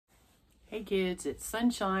Hey kids, it's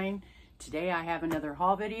Sunshine. Today I have another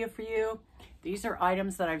haul video for you. These are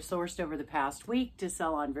items that I've sourced over the past week to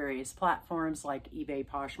sell on various platforms like eBay,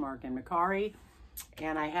 Poshmark, and Mercari.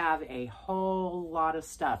 And I have a whole lot of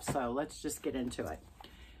stuff, so let's just get into it.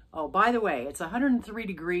 Oh, by the way, it's 103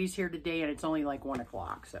 degrees here today and it's only like 1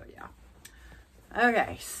 o'clock, so yeah.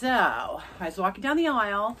 Okay, so I was walking down the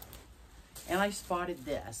aisle and I spotted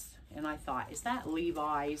this and I thought, is that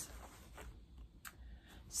Levi's?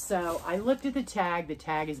 So I looked at the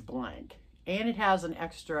tag is blank and it has an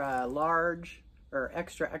extra large or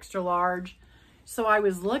extra large. So I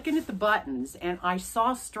was looking at the buttons and I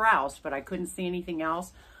saw Strauss, but I couldn't see anything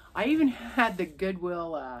else. I even had the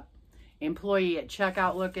Goodwill employee at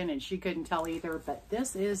checkout looking and she couldn't tell either, but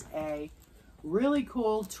this is a really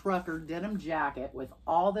cool trucker denim jacket with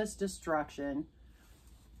all this destruction.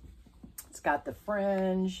 It's got the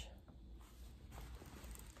fringe.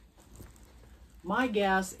 My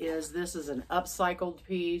guess is this is an upcycled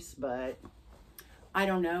piece, but I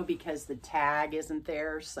don't know because the tag isn't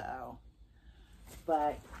there, so.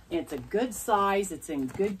 But it's a good size, it's in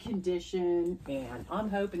good condition, and I'm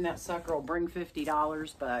hoping that sucker will bring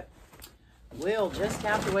 $50, but we'll just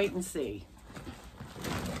have to wait and see.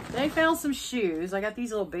 They found some shoes. I got these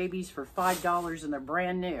little babies for $5 and they're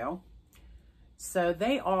brand new. So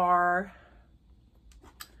they are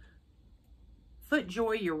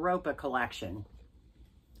FootJoy Europa collection.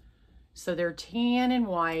 So they're tan and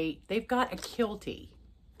white. They've got a kiltie.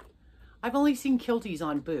 I've only seen kilties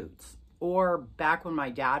on boots or back when my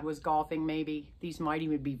dad was golfing maybe. These might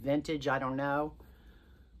even be vintage, I don't know.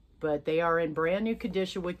 But they are in brand new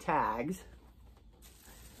condition with tags.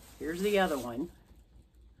 Here's the other one.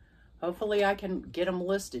 Hopefully I can get them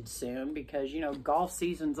listed soon because, you know, golf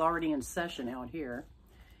season's already in session out here.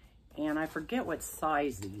 And I forget what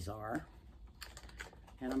size these are.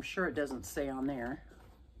 And I'm sure it doesn't say on there.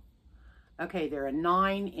 Okay, they're a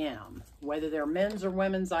 9M. Whether they're men's or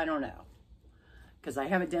women's, I don't know. Because I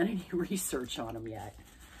haven't done any research on them yet.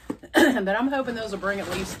 But I'm hoping those will bring at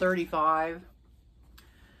least 35.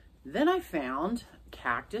 Then I found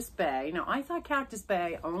Cactus Bay. Now, I thought Cactus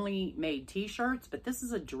Bay only made t-shirts, but this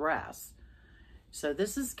is a dress. So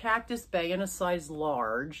this is Cactus Bay in a size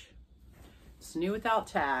large. It's new without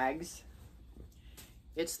tags.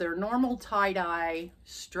 It's their normal tie-dye,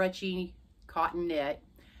 stretchy cotton knit.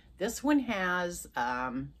 This one has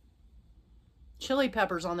chili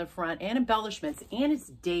peppers on the front and embellishments, and it's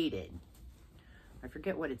dated. I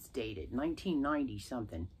forget what it's dated, 1990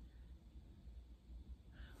 something.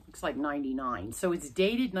 Looks like 99. So it's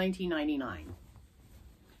dated 1999.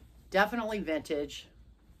 Definitely vintage.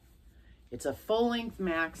 It's a full-length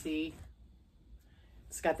maxi.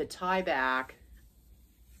 It's got the tie back.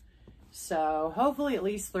 So hopefully at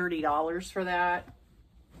least $30 for that.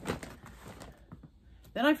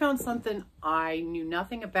 Then I found something I knew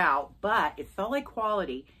nothing about, but it felt like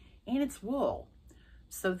quality, and it's wool.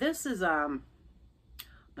 So this is, I'm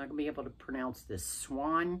not gonna be able to pronounce this,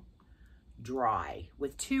 Swan Dry,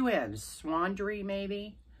 with 2 N's, Swandry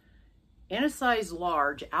maybe, in a size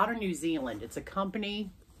large, out of New Zealand. It's a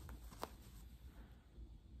company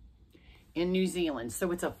in New Zealand.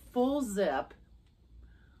 So it's a full zip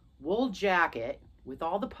wool jacket with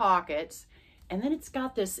all the pockets, and then it's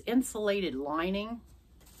got this insulated lining.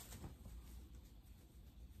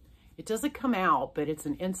 It doesn't come out, but it's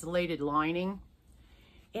an insulated lining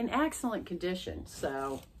in excellent condition.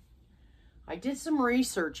 So I did some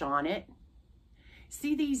research on it.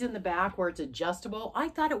 See these in the back where it's adjustable? I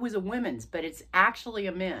thought it was a women's, but it's actually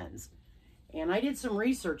a men's. And I did some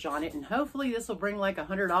research on it, and hopefully this will bring like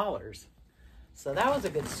 $100. So that was a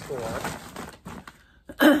good score.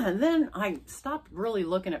 And then I stopped really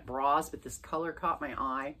looking at bras, but this color caught my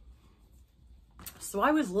eye. So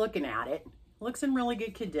I was looking at it. Looks in really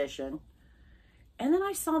good condition. And then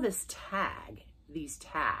I saw this tag, these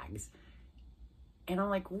tags. And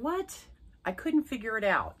I'm like, what? I couldn't figure it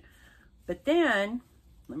out. But then,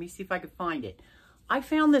 let me see if I could find it. I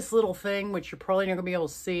found this little thing, which you're probably not gonna be able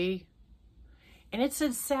to see. And it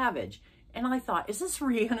said Savage. And I thought, is this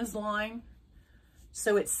Rihanna's line?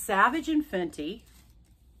 So it's Savage and Fenty,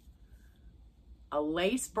 a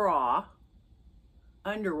lace bra,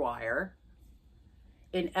 underwire,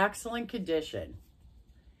 in excellent condition.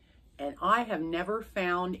 And I have never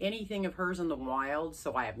found anything of hers in the wild,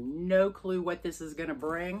 so I have no clue what this is gonna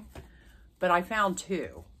bring, but I found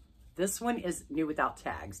 2. This one is new without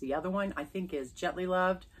tags. The other one I think is Gently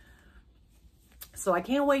Loved. So I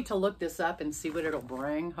can't wait to look this up and see what it'll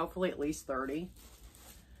bring, hopefully at least 30.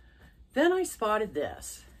 Then I spotted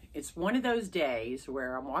this. It's one of those days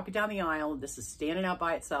where I'm walking down the aisle and this is standing out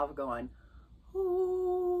by itself going,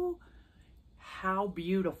 ooh, how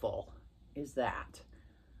beautiful. is that.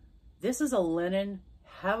 This is a linen,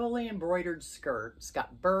 heavily embroidered skirt. It's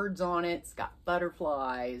got birds on it. It's got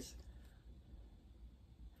butterflies.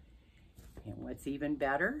 And what's even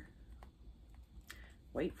better,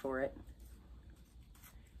 wait for it,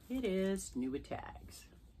 it is new with tags.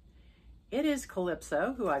 It is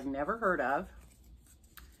Calypso, who I've never heard of,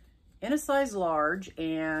 in a size large,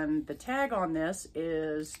 and the tag on this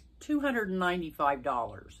is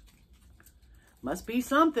 $295. Must be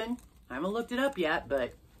something. I haven't looked it up yet,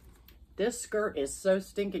 but this skirt is so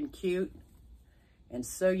stinking cute and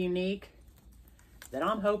so unique that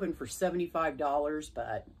I'm hoping for $75,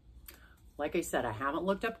 but like I said, I haven't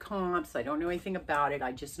looked up comps. I don't know anything about it.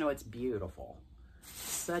 I just know it's beautiful.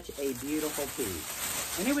 Such a beautiful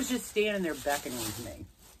piece. And it was just standing there beckoning to me.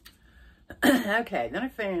 Okay, then I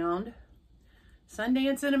found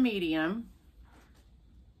Sundance in a medium.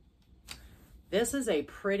 This is a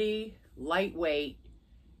pretty lightweight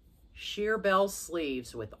sheer bell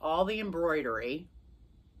sleeves with all the embroidery.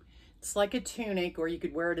 It's like a tunic, or you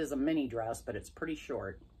could wear it as a mini dress, but it's pretty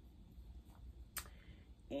short.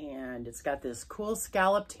 And it's got this cool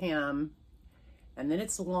scalloped hem, and then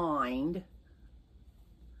it's lined.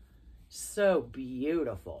 So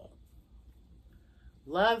beautiful.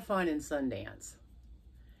 Love finding Sundance.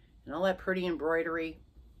 And all that pretty embroidery.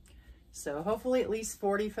 So hopefully at least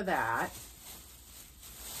 40 for that.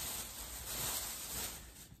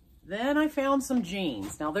 Then I found some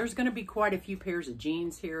jeans. Now there's going to be quite a few pairs of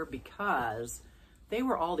jeans here because they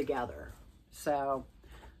were all together. So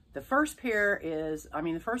the first pair is,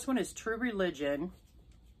 the first one is True Religion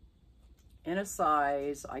in a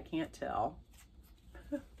size, I can't tell.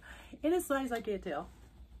 In a size I can't tell.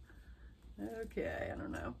 Okay, I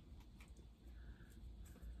don't know.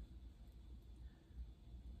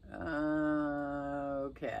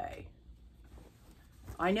 Okay.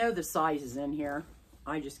 I know the size is in here.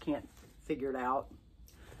 I just can't figure it out.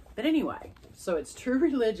 But anyway, so it's True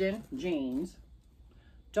Religion jeans,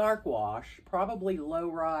 dark wash, probably low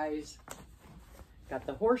rise. Got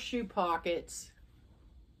the horseshoe pockets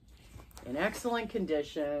in excellent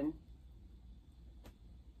condition.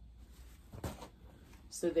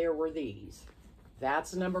 So there were these.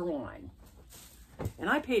 That's number one. And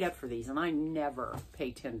I paid up for these, and I never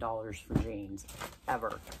pay $10 for jeans,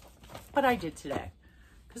 ever. But I did today,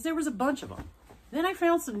 because there was a bunch of them. Then I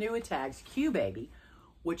found some new with tags, Q Baby,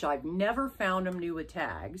 which I've never found them new with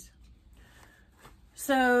tags.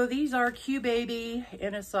 So these are Q Baby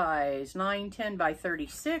in a size 9, 10 by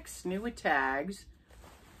 36, new with tags,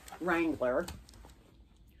 Wrangler,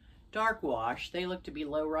 dark wash. They look to be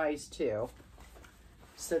low rise too.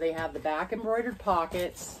 So they have the back embroidered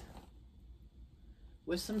pockets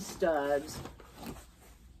with some studs.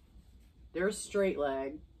 They're a straight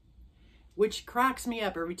leg, which cracks me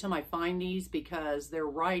up every time I find these because they're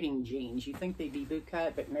riding jeans. You think they'd be boot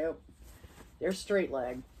cut, but nope. They're straight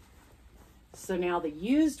leg. So now the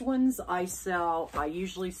used ones I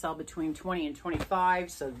usually sell between 20 and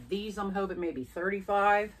 25. So these I'm hoping maybe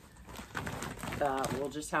 35. We'll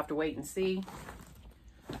just have to wait and see.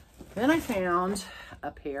 Then I found a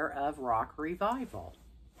pair of Rock Revival.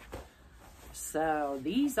 So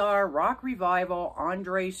these are Rock Revival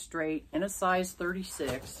Andre Straight in a size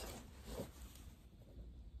 36.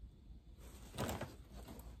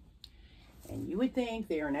 And you would think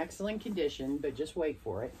they are in excellent condition, but just wait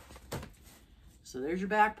for it. So there's your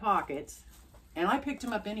back pockets. And I picked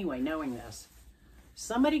them up anyway, knowing this.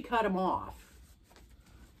 Somebody cut them off.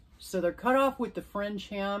 So they're cut off with the fringe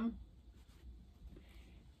hem.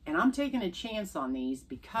 And I'm taking a chance on these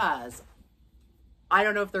because I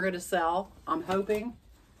don't know if they're going to sell. I'm hoping.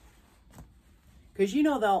 Because, you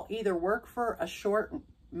know, they'll either work for a short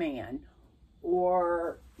man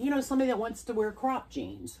or, you know, somebody that wants to wear crop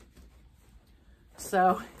jeans.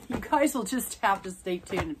 So you guys will just have to stay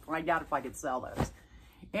tuned and find out if I could sell those.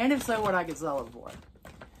 And if so, what I could sell them for.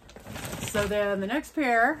 So then the next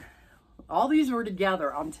pair, all these were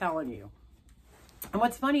together, I'm telling you. And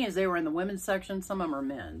what's funny is they were in the women's section. Some of them are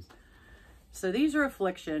men's. So these are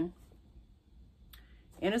Affliction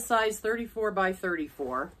in a size 34 by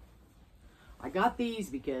 34. I got these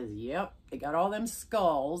because, yep, they got all them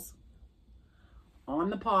skulls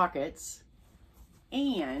on the pockets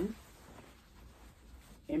and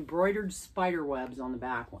embroidered spider webs on the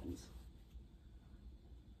back ones.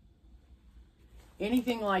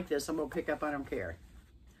 Anything like this, I'm going to pick up, I don't care.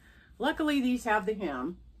 Luckily, these have the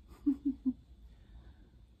hem.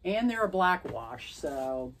 And they're a black wash,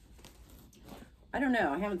 so I don't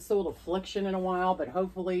know. I haven't sold Affliction in a while, but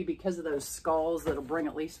hopefully because of those skulls, that'll bring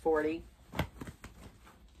at least 40.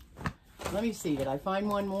 Let me see. Did I find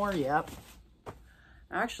one more? Yep.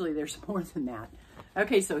 Actually, there's more than that.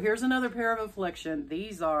 Okay, so here's another pair of affliction.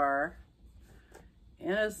 These are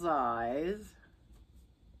in a size,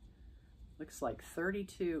 looks like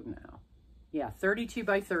 32, no. Yeah, 32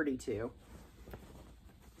 by 32.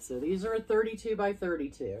 So these are a 32 by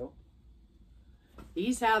 32.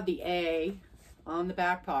 These have the A on the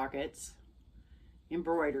back pockets,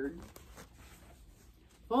 embroidered,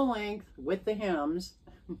 full length with the hems.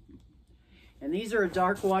 And these are a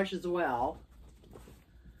dark wash as well.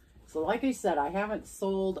 So like I said, I haven't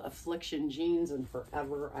sold affliction jeans in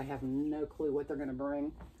forever. I have no clue what they're going to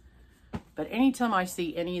bring. But anytime I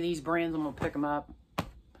see any of these brands, I'm going to pick them up.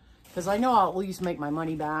 Because I know I'll at least make my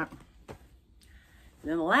money back. And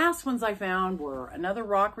then the last ones I found were another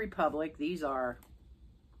Rock Republic. These are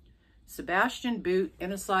Sebastian boot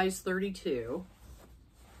in a size 32.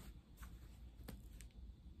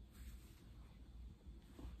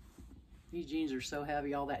 These jeans are so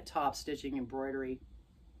heavy, all that top stitching embroidery.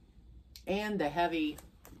 And the heavy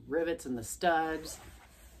rivets and the studs.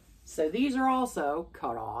 So these are also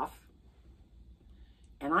cut off.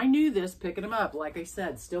 And I knew this picking them up. Like I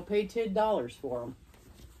said, still paid $10 for them.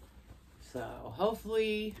 So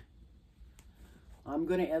hopefully I'm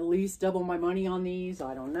going to at least double my money on these.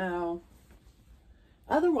 I don't know.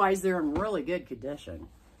 Otherwise, they're in really good condition.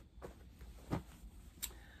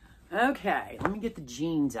 Okay, let me get the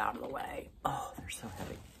jeans out of the way. Oh, they're so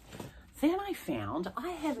heavy. Then I found,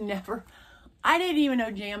 I didn't even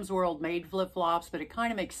know Jam's World made flip-flops, but it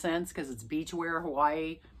kind of makes sense because it's beachwear,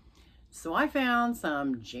 Hawaii. So I found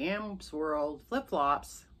some Jam's World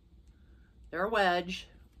flip-flops. They're a wedge.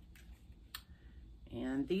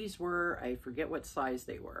 And these were, I forget what size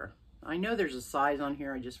they were. I know there's a size on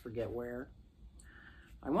here, I just forget where.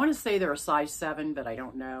 I want to say they're a size 7, but I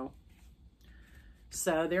don't know.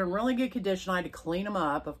 So they're in really good condition. I had to clean them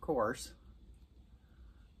up, of course,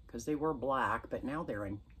 because they were black, but now they're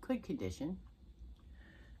in good condition.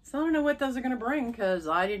 So I don't know what those are going to bring because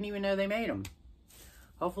I didn't even know they made them.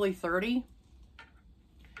 Hopefully 30.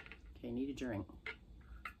 Okay, need a drink.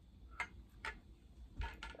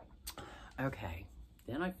 Okay,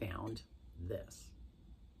 then I found this.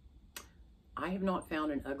 I have not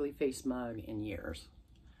found an ugly face mug in years.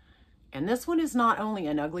 And this one is not only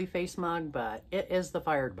an ugly face mug, but it is the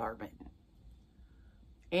fire department.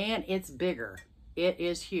 And it's bigger. It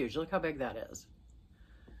is huge. Look how big that is.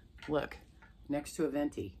 Look, next to a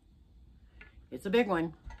venti. It's a big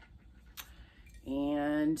one.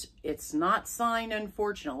 And it's not signed,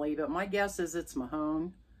 unfortunately, but my guess is it's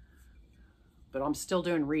Mahone. But I'm still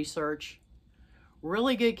doing research.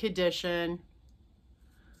 Really good condition.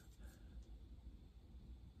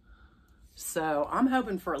 So I'm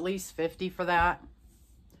hoping for at least 50 for that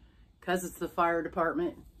because it's the fire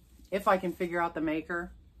department, if I can figure out the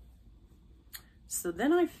maker. So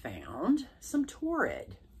then I found some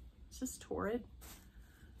Torrid. Is this Torrid?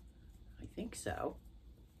 I think so.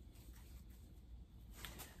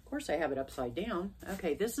 Of course, I have it upside down.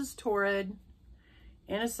 Okay, this is Torrid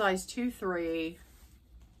in a size 2-3.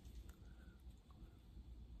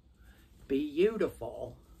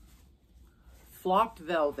 Beautiful. Flocked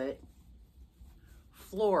velvet.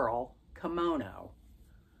 Floral kimono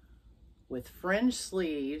with fringe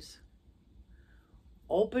sleeves,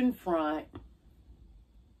 open front,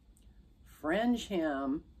 fringe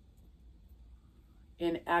hem,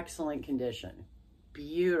 in excellent condition.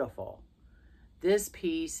 Beautiful. This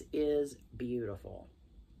piece is beautiful.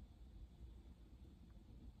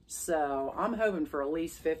 So I'm hoping for at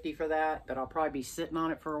least 50 for that, but I'll probably be sitting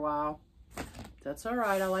on it for a while. That's all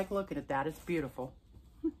right. I like looking at that. It's beautiful.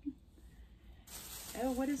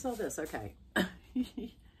 Oh, what is all this? Okay.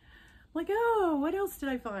 Like, oh, what else did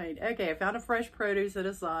I find? Okay, I found a fresh produce at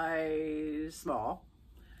a size small.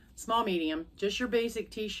 Small medium. Just your basic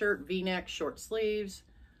t-shirt, v-neck, short sleeves.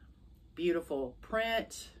 Beautiful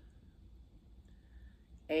print.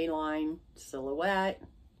 A-line silhouette.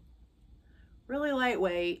 Really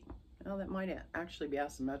lightweight. Oh, that might actually be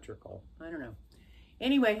asymmetrical. I don't know.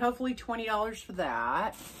 Anyway, hopefully $20 for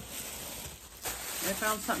that. I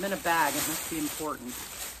found something in a bag. It must be important.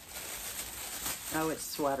 Oh, it's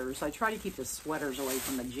sweaters. I try to keep the sweaters away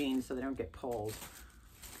from the jeans so they don't get pulled.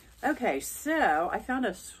 Okay, so I found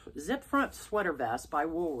a zip front sweater vest by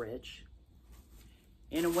Woolrich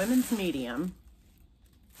in a women's medium.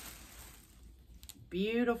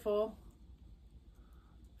 Beautiful.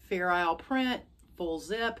 Fair Isle print, full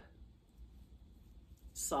zip,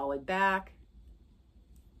 solid back.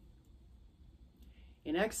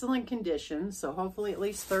 In excellent condition, so hopefully at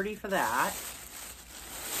least 30 for that.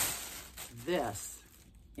 This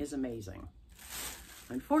is amazing.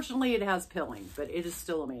 Unfortunately, it has pilling, but it is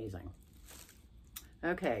still amazing.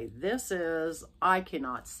 Okay, this is, I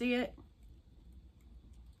cannot see it.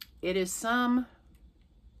 It is some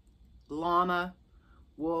llama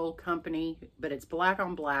wool company, but it's black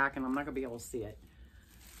on black, and I'm not gonna be able to see it.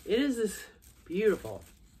 It is this beautiful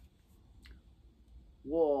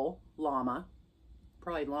wool, llama,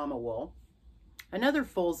 probably llama wool. Another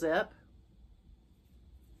full zip,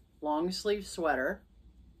 long sleeve sweater.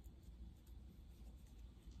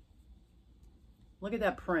 Look at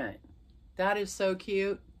that print. That is so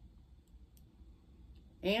cute.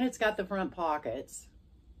 And it's got the front pockets.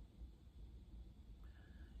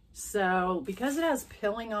 So, because it has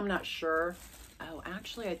pilling, I'm not sure. Oh,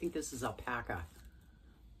 actually, I think this is alpaca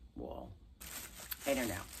wool. I don't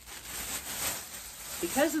know.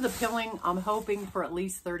 Because of the pilling, I'm hoping for at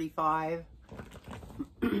least 35.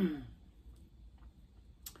 Then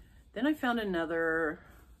I found another.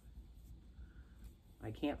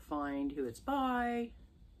 I can't find who it's by.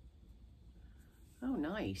 Oh,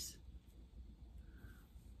 nice.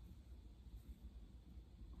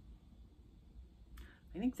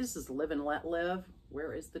 I think this is Live and Let Live.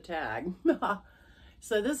 Where is the tag?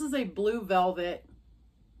 So this is a blue velvet.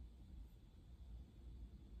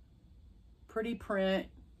 Pretty print.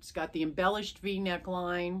 It's got the embellished V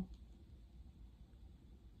neckline.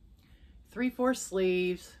 3/4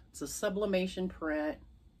 sleeves. It's a sublimation print.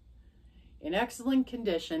 In excellent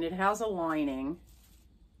condition. It has a lining.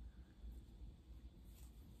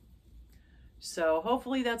 So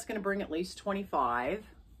hopefully that's going to bring at least 25.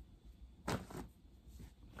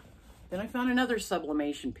 Then I found another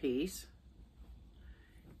sublimation piece.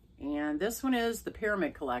 And this one is the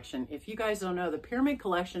Pyramid Collection. If you guys don't know, the Pyramid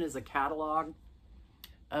Collection is a catalog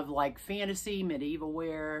of like fantasy, medieval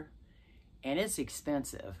wear, and it's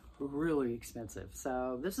expensive, really expensive.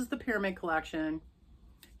 So this is the Pyramid Collection.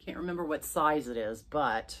 Can't remember what size it is,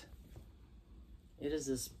 but it is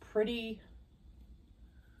this pretty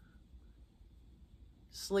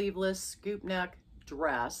sleeveless scoop neck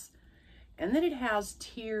dress. And then it has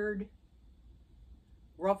tiered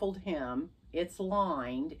ruffled hem. It's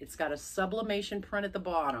lined. It's got a sublimation print at the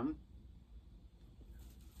bottom.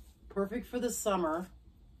 Perfect for the summer.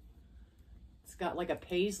 It's got like a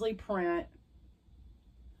paisley print.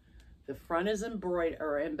 The front is embroidered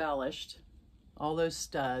or embellished. All those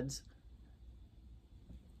studs.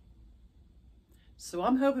 So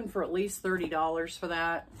I'm hoping for at least $30 for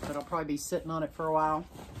that, but I'll probably be sitting on it for a while.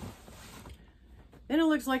 Then it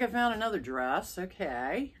looks like I found another dress.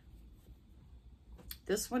 Okay.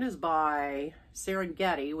 This one is by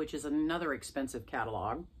Serengeti, which is another expensive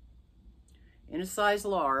catalog, in a size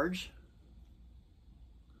large.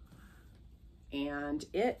 And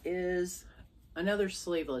it is another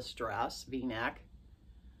sleeveless dress, V-neck.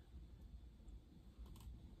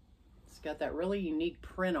 It's got that really unique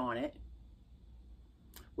print on it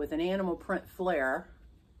with an animal print flare.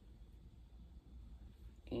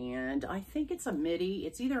 And I think it's a midi.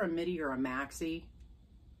 It's either a midi or a maxi.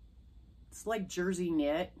 It's like jersey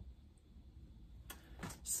knit.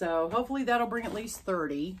 So hopefully that'll bring at least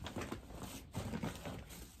 30.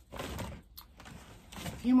 A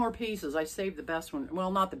few more pieces. I saved the best one.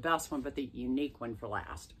 Well, not the best one, but the unique one for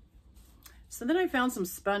last. So then I found some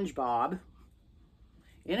SpongeBob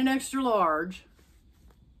in an extra large.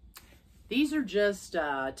 These are just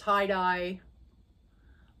tie-dye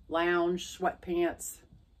lounge sweatpants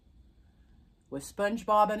with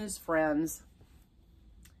SpongeBob and his friends.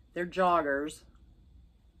 They're joggers.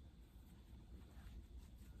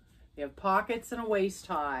 They have pockets and a waist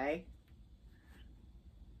tie.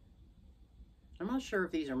 I'm not sure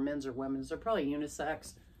if these are men's or women's. They're probably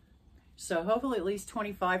unisex. So hopefully at least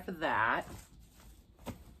 25 for that.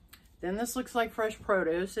 Then this looks like fresh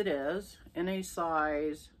produce. It is in a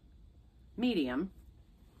size medium.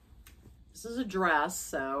 This is a dress,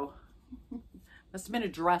 so must have been a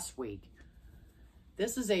dress week.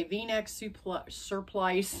 This is a V-neck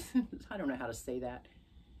surplice, I don't know how to say that,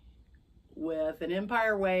 with an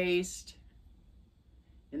empire waist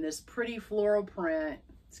in this pretty floral print.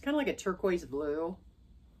 It's kind of like a turquoise blue.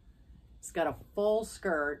 It's got a full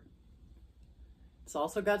skirt. It's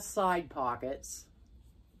also got side pockets.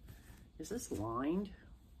 Is this lined?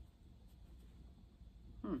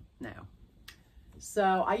 No.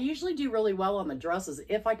 So I usually do really well on the dresses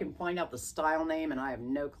if I can find out the style name, and I have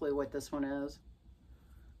no clue what this one is.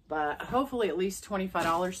 But hopefully at least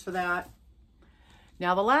 $25 for that.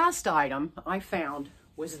 Now the last item I found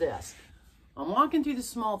was this. I'm walking through the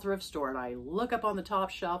small thrift store and I look up on the top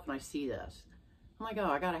shelf and I see this. I'm like,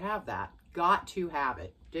 oh, I gotta have that. Got to have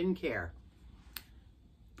it. Didn't care.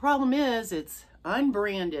 Problem is, it's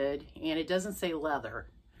unbranded and it doesn't say leather.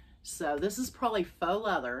 So this is probably faux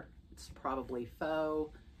leather. It's probably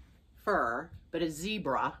faux fur, but a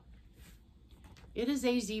zebra. It is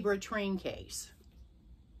a zebra train case.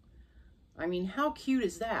 I mean, how cute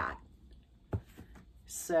is that?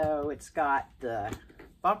 So it's got the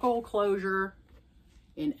buckle closure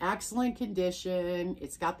in excellent condition.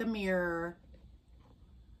 It's got the mirror.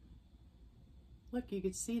 Look, you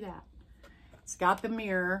can see that. It's got the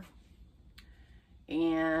mirror.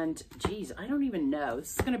 And geez, I don't even know.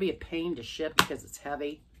 This is going to be a pain to ship because it's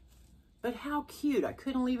heavy. But how cute. I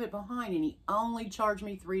couldn't leave it behind and he only charged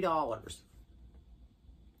me $3.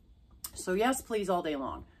 So yes, please, all day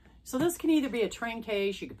long. So this can either be a train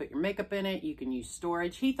case. You can put your makeup in it. You can use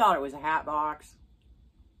storage. He thought it was a hat box,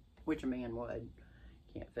 which a man would.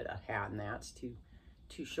 Can't fit a hat in that. It's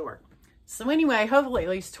too short. So anyway, hopefully at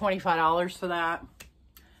least $25 for that.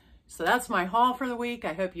 So that's my haul for the week.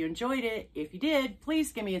 I hope you enjoyed it. If you did,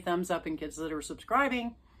 please give me a thumbs up and consider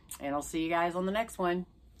subscribing. And I'll see you guys on the next one.